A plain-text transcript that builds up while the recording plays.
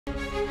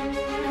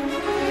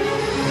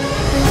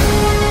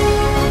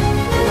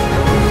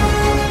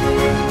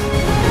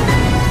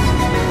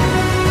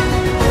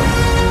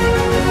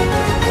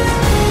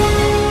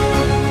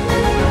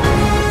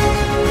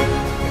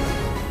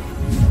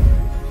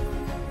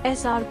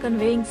SR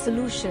Conveying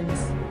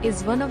Solutions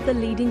is one of the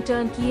leading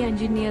turnkey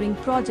engineering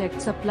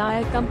project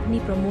supplier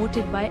company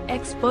promoted by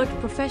expert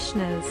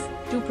professionals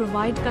to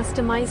provide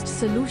customized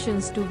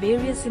solutions to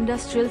various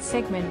industrial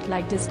segments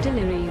like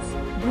distilleries,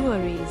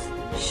 breweries,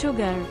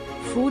 sugar,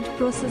 food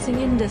processing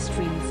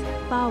industries,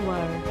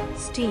 power,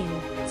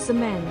 steel,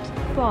 cement,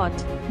 pot,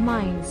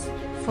 mines,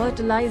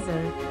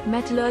 fertilizer,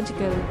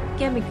 metallurgical,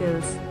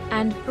 chemicals,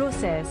 and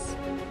process.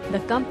 The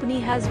company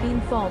has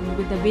been formed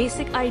with the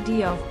basic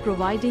idea of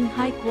providing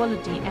high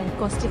quality and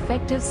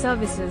cost-effective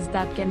services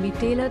that can be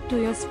tailored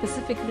to your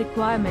specific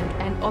requirement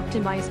and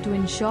optimized to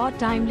ensure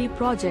timely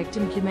project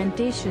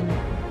implementation.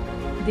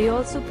 They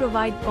also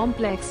provide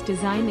complex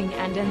designing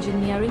and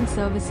engineering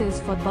services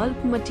for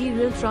bulk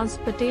material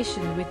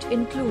transportation, which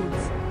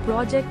includes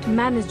project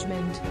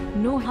management,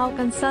 know-how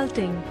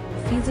consulting,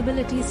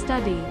 feasibility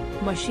study,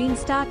 machine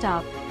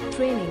startup,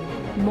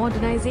 training,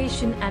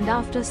 modernization and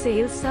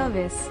after-sales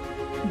service.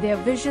 Their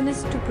vision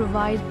is to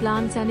provide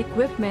plants and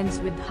equipments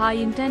with high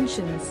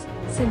intentions,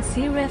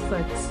 sincere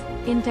efforts,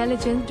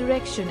 intelligent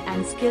direction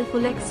and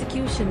skillful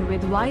execution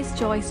with wise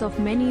choice of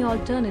many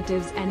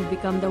alternatives and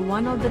become the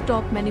one of the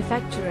top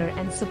manufacturer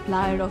and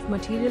supplier of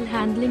material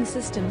handling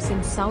systems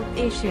in South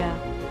Asia.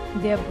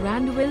 Their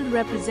brand will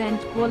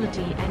represent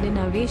quality and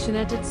innovation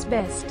at its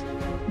best.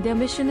 Their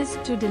mission is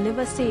to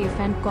deliver safe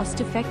and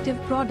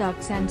cost-effective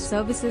products and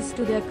services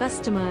to their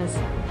customers,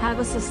 have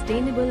a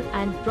sustainable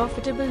and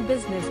profitable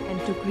business and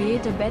to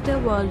create a better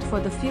world for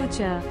the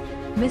future.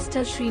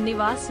 Mr.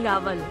 Srinivas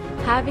Raval,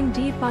 having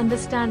deep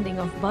understanding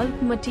of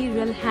bulk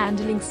material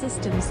handling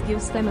systems,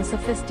 gives them a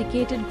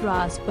sophisticated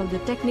grasp of the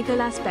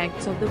technical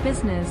aspects of the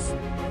business.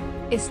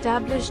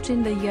 Established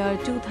in the year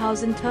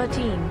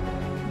 2013,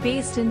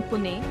 based in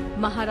Pune,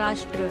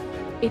 Maharashtra,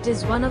 it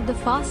is one of the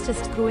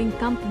fastest growing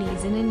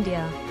companies in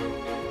India.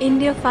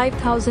 India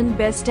 5000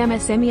 Best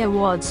MSME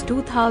Awards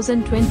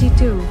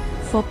 2022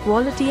 for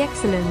quality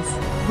excellence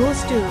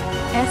goes to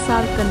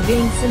SR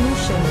Conveying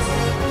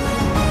Solutions.